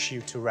force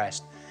you to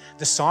rest.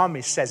 The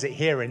psalmist says it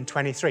here in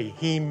 23,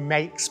 He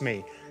makes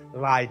me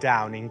lie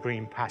down in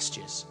green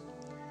pastures.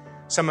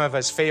 Some of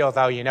us feel,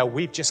 though,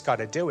 we've just got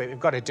to do it. We've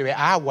got to do it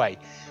our way.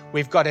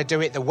 We've got to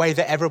do it the way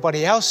that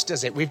everybody else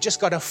does it. We've just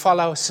got to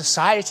follow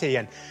society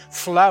and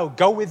flow,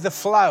 go with the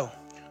flow,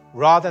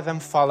 rather than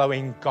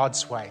following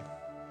God's way.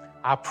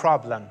 Our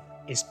problem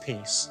is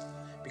peace.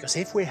 Because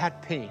if we had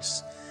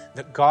peace,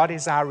 that God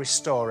is our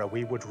restorer,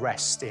 we would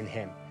rest in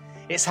Him.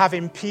 It's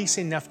having peace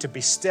enough to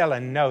be still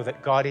and know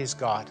that God is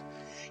God.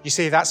 You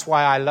see, that's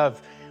why I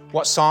love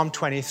what Psalm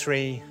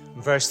 23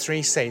 verse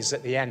 3 says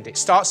at the end. It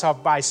starts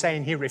off by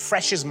saying He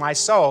refreshes my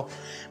soul,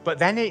 but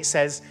then it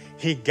says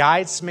He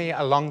guides me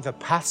along the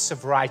paths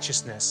of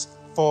righteousness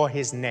for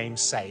His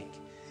name's sake.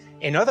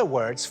 In other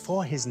words,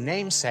 for His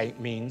name's sake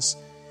means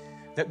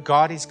that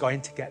God is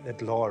going to get the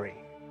glory.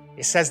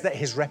 It says that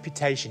his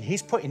reputation,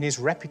 he's putting his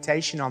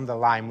reputation on the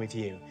line with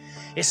you.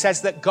 It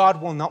says that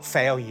God will not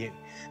fail you,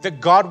 that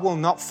God will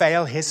not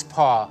fail his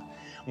part.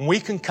 And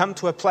we can come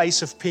to a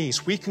place of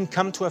peace. We can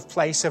come to a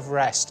place of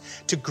rest,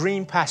 to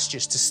green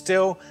pastures, to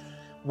still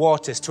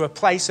waters, to a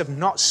place of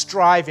not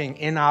striving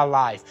in our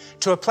life,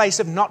 to a place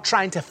of not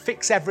trying to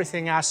fix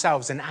everything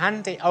ourselves and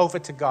hand it over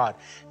to God,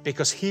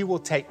 because he will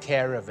take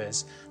care of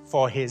us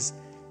for his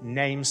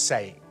name's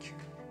sake.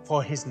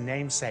 For his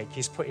name's sake,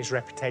 he's put his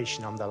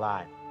reputation on the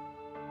line.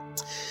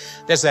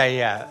 There's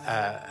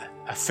a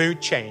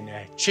food chain,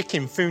 a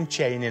chicken food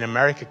chain in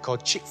America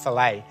called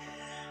Chick-fil-A.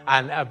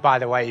 And by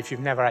the way, if you've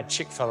never had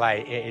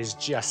Chick-fil-A, it is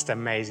just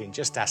amazing.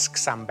 Just ask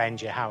Sam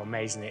Benja how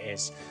amazing it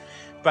is.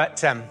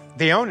 But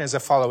the owners are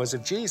followers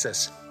of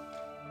Jesus.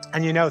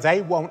 And you know,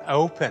 they won't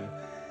open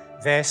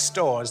their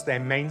stores, their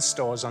main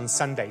stores on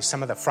Sunday.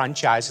 Some of the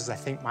franchises, I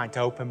think, might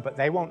open, but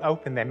they won't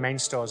open their main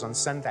stores on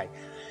Sunday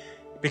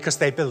because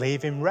they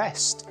believe in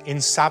rest,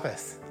 in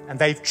Sabbath, and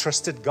they've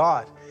trusted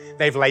God.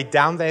 They've laid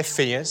down their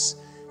fears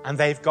and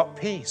they've got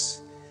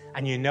peace.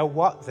 And you know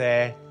what?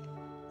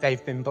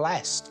 They've been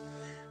blessed.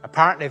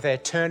 Apparently their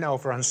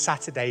turnover on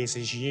Saturdays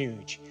is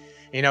huge.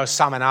 You know,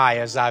 Sam and I,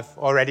 as I've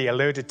already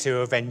alluded to,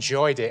 have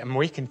enjoyed it. And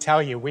we can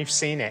tell you, we've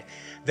seen it.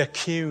 The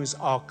queues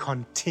are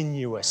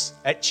continuous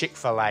at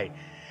Chick-fil-A.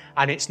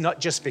 And it's not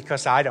just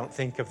because I don't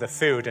think of the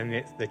food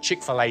and the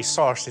Chick-fil-A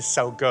sauce is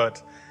so good.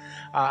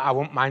 I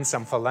wouldn't mind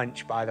some for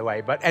lunch, by the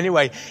way. But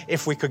anyway,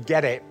 if we could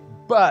get it.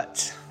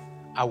 But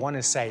I want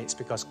to say it's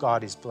because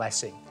God is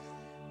blessing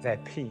their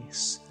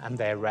peace and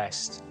their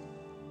rest.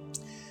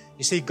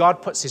 You see,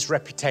 God puts his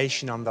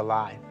reputation on the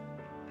line.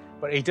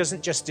 But he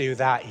doesn't just do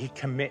that, he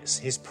commits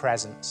his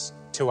presence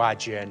to our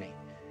journey.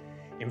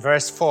 In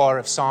verse 4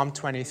 of Psalm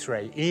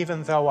 23,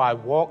 even though I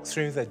walk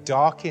through the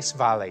darkest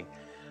valley,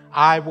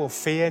 I will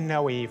fear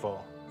no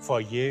evil,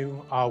 for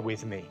you are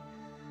with me.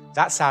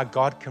 That's how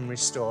God can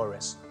restore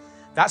us.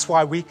 That's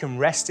why we can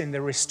rest in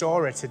the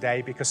restorer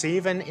today, because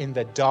even in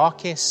the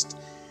darkest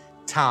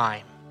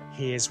time,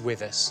 he is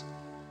with us.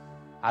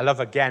 I love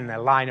again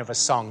a line of a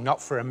song,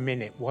 not for a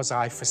minute was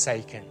I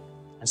forsaken.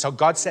 And so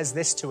God says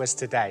this to us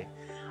today,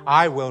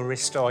 I will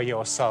restore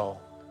your soul.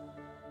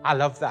 I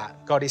love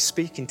that. God is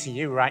speaking to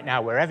you right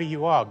now, wherever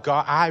you are.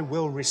 God, I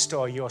will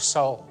restore your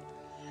soul.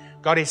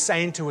 God is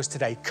saying to us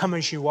today, come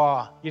as you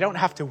are. You don't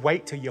have to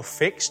wait till you're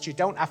fixed. You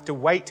don't have to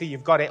wait till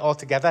you've got it all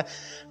together.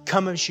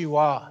 Come as you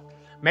are.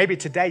 Maybe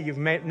today you've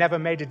never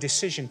made a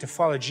decision to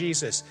follow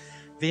Jesus.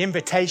 The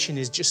invitation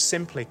is just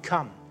simply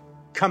come.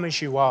 Come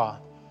as you are.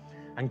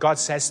 And God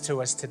says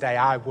to us today,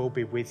 I will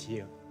be with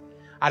you.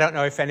 I don't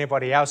know if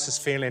anybody else is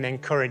feeling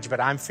encouraged,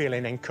 but I'm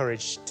feeling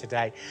encouraged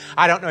today.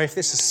 I don't know if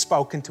this has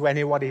spoken to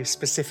anybody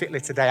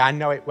specifically today. I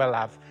know it will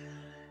have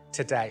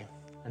today.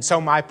 And so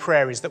my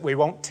prayer is that we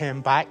won't turn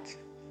back.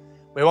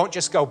 We won't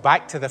just go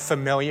back to the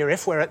familiar.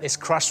 If we're at this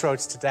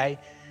crossroads today,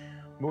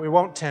 we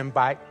won't turn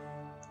back.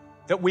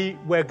 That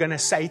we're going to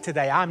say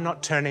today, I'm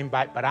not turning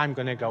back, but I'm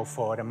going to go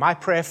forward. And my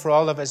prayer for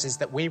all of us is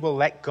that we will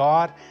let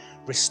God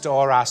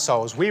restore our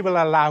souls. We will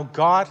allow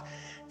God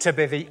to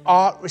be the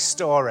art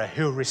restorer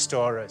who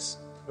restores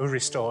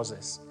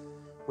us.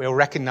 We'll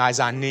recognize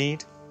our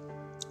need.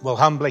 We'll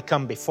humbly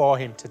come before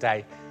him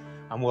today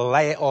and we'll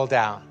lay it all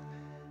down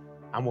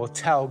and we'll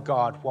tell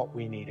God what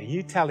we need. Are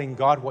you telling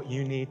God what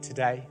you need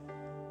today?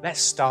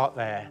 Let's start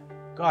there.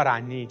 God,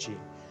 I need you.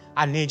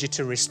 I need you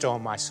to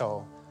restore my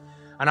soul.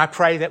 And I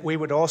pray that we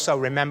would also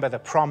remember the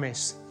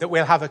promise that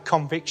we'll have a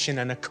conviction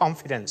and a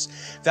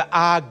confidence that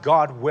our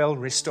God will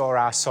restore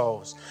our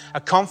souls. A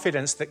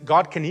confidence that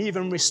God can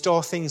even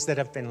restore things that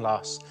have been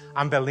lost.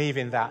 I'm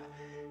believing that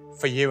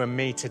for you and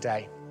me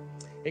today.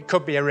 It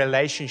could be a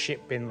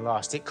relationship being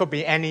lost. It could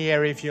be any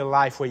area of your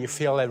life where you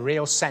feel a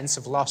real sense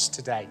of loss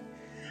today,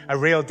 a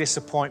real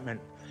disappointment.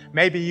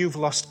 Maybe you've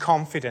lost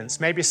confidence.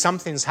 Maybe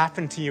something's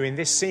happened to you in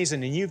this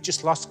season and you've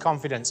just lost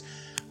confidence.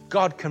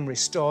 God can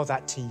restore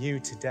that to you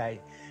today.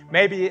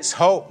 Maybe it's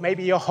hope.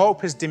 Maybe your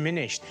hope has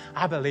diminished.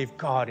 I believe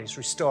God is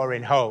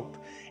restoring hope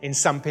in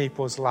some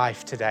people's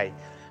life today.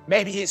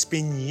 Maybe it's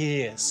been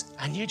years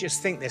and you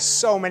just think there's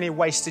so many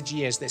wasted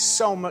years. There's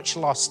so much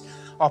lost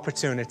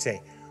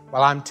opportunity.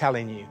 Well, I'm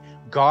telling you,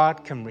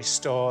 God can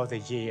restore the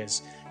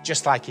years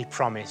just like he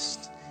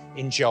promised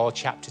in Joel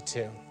chapter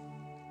 2.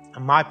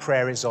 And my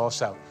prayer is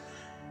also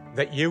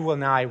that you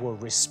and I will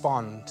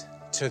respond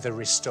to the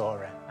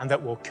restorer and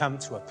that we'll come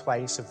to a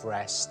place of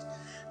rest.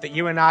 That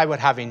you and I would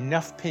have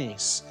enough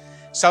peace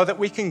so that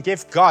we can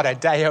give God a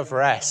day of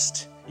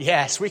rest.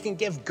 Yes, we can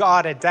give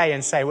God a day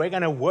and say, we're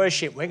going to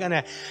worship, we're going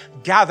to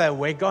gather,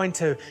 we're going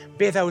to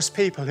be those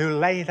people who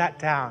lay that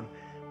down.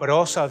 But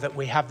also that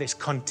we have this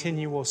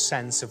continual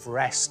sense of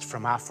rest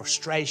from our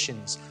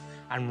frustrations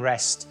and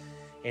rest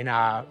in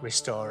our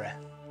restorer.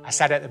 I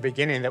said at the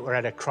beginning that we're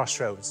at a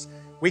crossroads.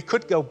 We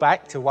could go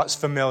back to what's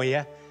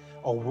familiar,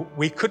 or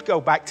we could go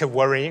back to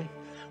worrying.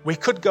 We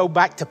could go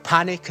back to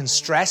panic and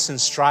stress and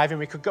striving.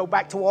 We could go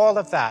back to all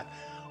of that.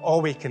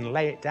 Or we can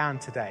lay it down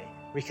today.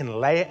 We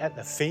can lay it at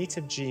the feet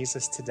of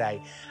Jesus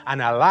today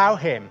and allow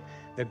him,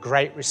 the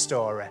great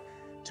restorer,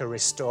 to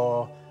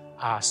restore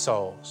our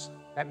souls.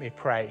 Let me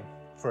pray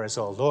for us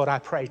all. Lord, I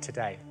pray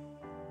today.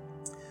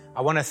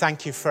 I want to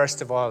thank you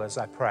first of all as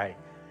I pray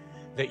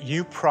that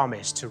you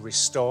promise to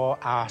restore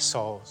our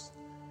souls.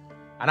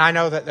 And I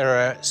know that there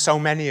are so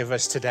many of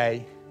us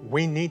today,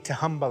 we need to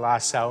humble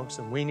ourselves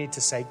and we need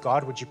to say,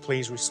 God, would you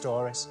please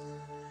restore us?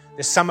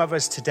 There's some of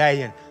us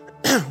today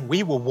and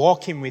we were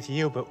walking with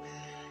you, but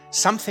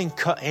something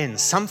cut in,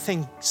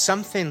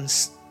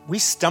 we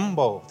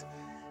stumbled.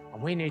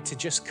 And we need to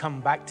just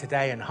come back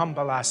today and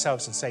humble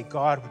ourselves and say,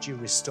 God, would you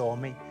restore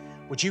me?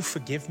 Would you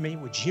forgive me?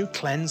 Would you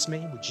cleanse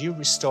me? Would you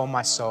restore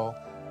my soul?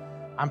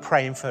 I'm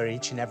praying for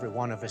each and every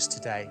one of us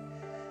today.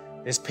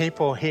 There's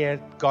people here,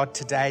 God,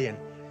 today, and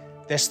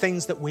there's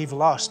things that we've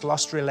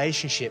lost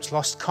relationships,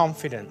 lost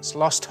confidence,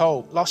 lost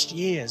hope, lost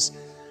years,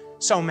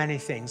 so many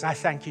things. I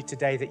thank you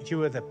today that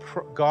you are the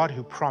God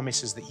who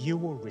promises that you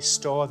will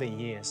restore the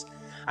years.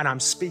 And I'm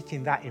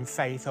speaking that in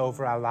faith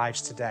over our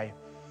lives today.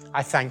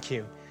 I thank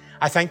you.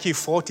 I thank you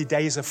 40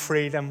 days of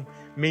freedom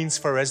means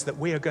for us that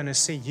we are going to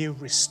see you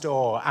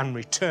restore and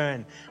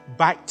return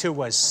back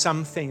to us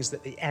some things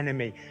that the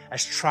enemy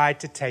has tried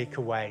to take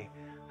away.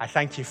 I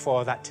thank you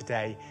for that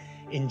today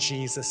in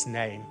Jesus'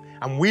 name.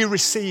 And we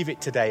receive it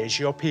today as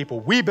your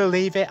people. We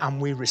believe it and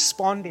we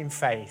respond in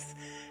faith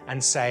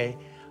and say,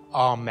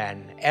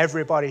 Amen.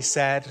 Everybody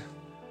said,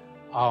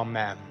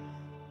 Amen.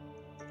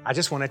 I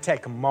just want to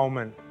take a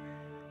moment.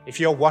 If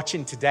you're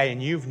watching today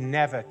and you've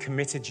never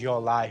committed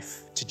your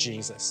life to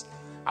Jesus,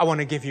 I want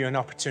to give you an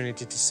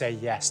opportunity to say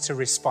yes, to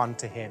respond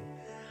to him.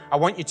 I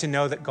want you to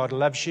know that God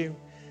loves you,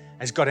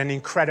 has got an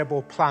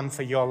incredible plan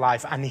for your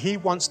life, and he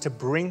wants to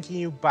bring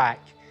you back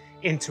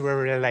into a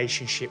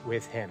relationship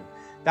with him.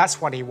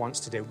 That's what he wants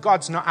to do.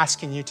 God's not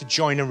asking you to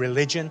join a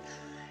religion.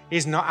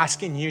 He's not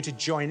asking you to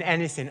join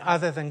anything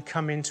other than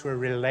come into a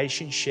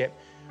relationship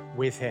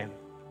with him.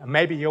 And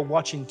maybe you're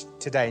watching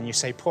today and you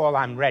say, Paul,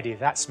 I'm ready.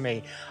 That's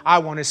me. I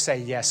want to say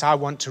yes. I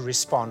want to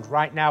respond.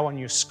 Right now on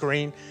your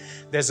screen,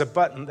 there's a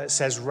button that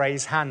says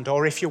raise hand.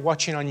 Or if you're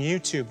watching on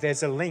YouTube,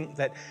 there's a link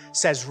that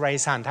says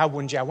raise hand. I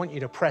want you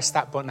to press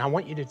that button. I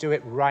want you to do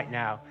it right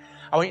now.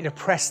 I want you to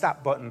press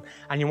that button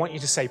and I want you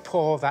to say,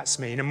 Paul, that's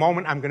me. In a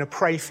moment, I'm going to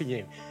pray for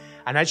you.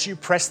 And as you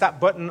press that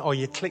button or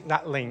you click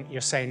that link,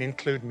 you're saying,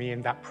 include me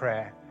in that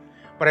prayer.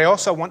 But I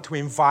also want to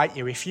invite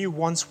you, if you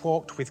once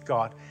walked with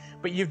God,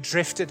 but you've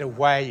drifted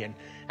away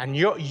and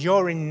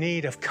you're in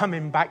need of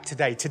coming back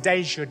today.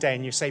 Today's your day.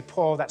 And you say,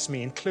 Paul, that's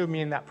me. Include me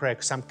in that prayer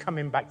because I'm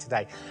coming back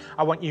today.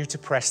 I want you to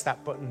press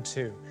that button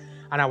too.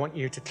 And I want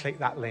you to click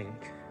that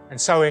link. And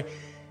so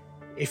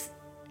if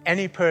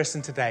any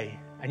person today,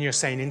 and you're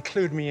saying,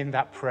 include me in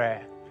that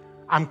prayer,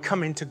 I'm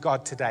coming to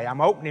God today.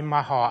 I'm opening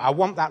my heart. I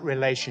want that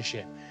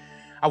relationship.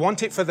 I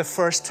want it for the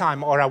first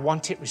time or I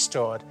want it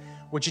restored.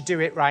 Would you do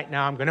it right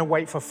now? I'm going to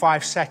wait for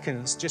 5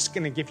 seconds. Just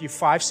going to give you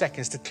 5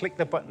 seconds to click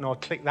the button or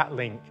click that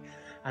link.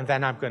 And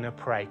then I'm going to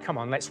pray. Come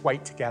on, let's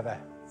wait together.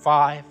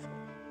 5,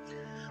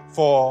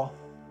 4,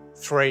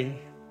 3,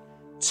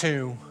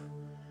 2,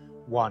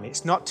 1.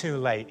 It's not too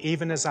late.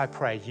 Even as I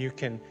pray, you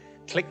can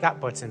click that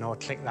button or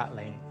click that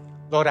link.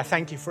 Lord, I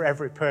thank you for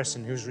every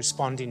person who's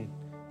responding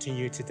to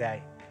you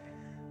today.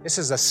 This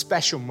is a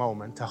special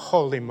moment, a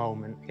holy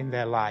moment in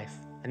their life.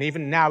 And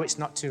even now, it's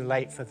not too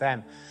late for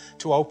them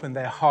to open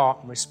their heart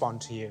and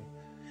respond to you.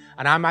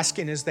 And I'm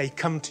asking as they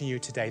come to you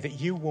today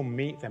that you will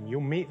meet them.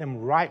 You'll meet them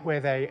right where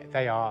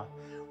they are,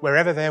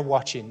 wherever they're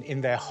watching, in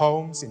their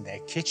homes, in their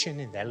kitchen,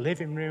 in their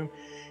living room,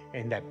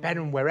 in their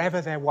bedroom, wherever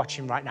they're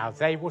watching right now.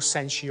 They will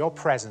sense your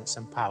presence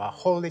and power.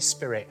 Holy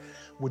Spirit,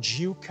 would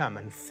you come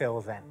and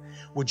fill them?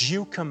 Would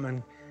you come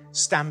and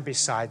stand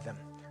beside them?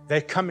 They're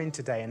coming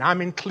today, and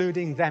I'm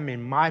including them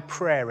in my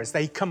prayer as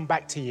they come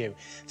back to you,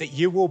 that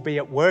you will be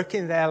at work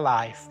in their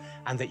life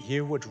and that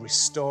you would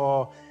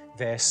restore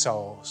their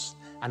souls.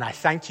 And I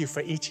thank you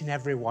for each and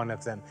every one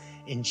of them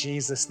in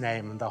Jesus'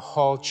 name. And the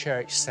whole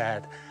church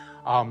said,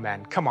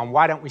 Amen. Come on,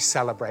 why don't we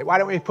celebrate? Why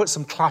don't we put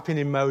some clapping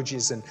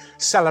emojis and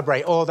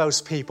celebrate all those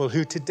people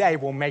who today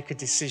will make a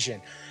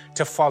decision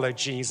to follow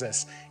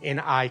Jesus in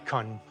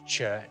Icon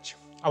Church.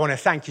 I want to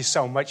thank you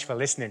so much for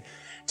listening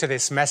to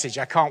this message.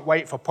 I can't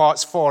wait for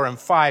parts 4 and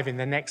 5 in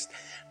the next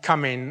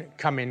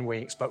coming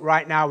weeks. But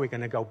right now we're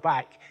going to go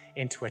back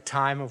into a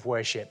time of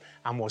worship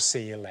and we'll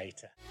see you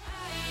later.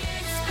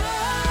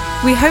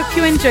 We hope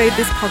you enjoyed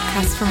this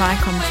podcast from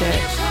Icon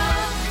Church.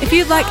 If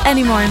you'd like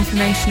any more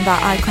information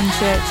about Icon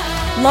Church,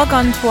 log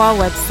on to our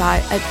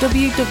website at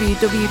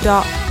www.icon.church.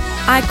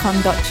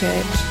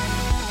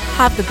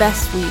 Have the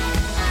best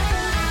week.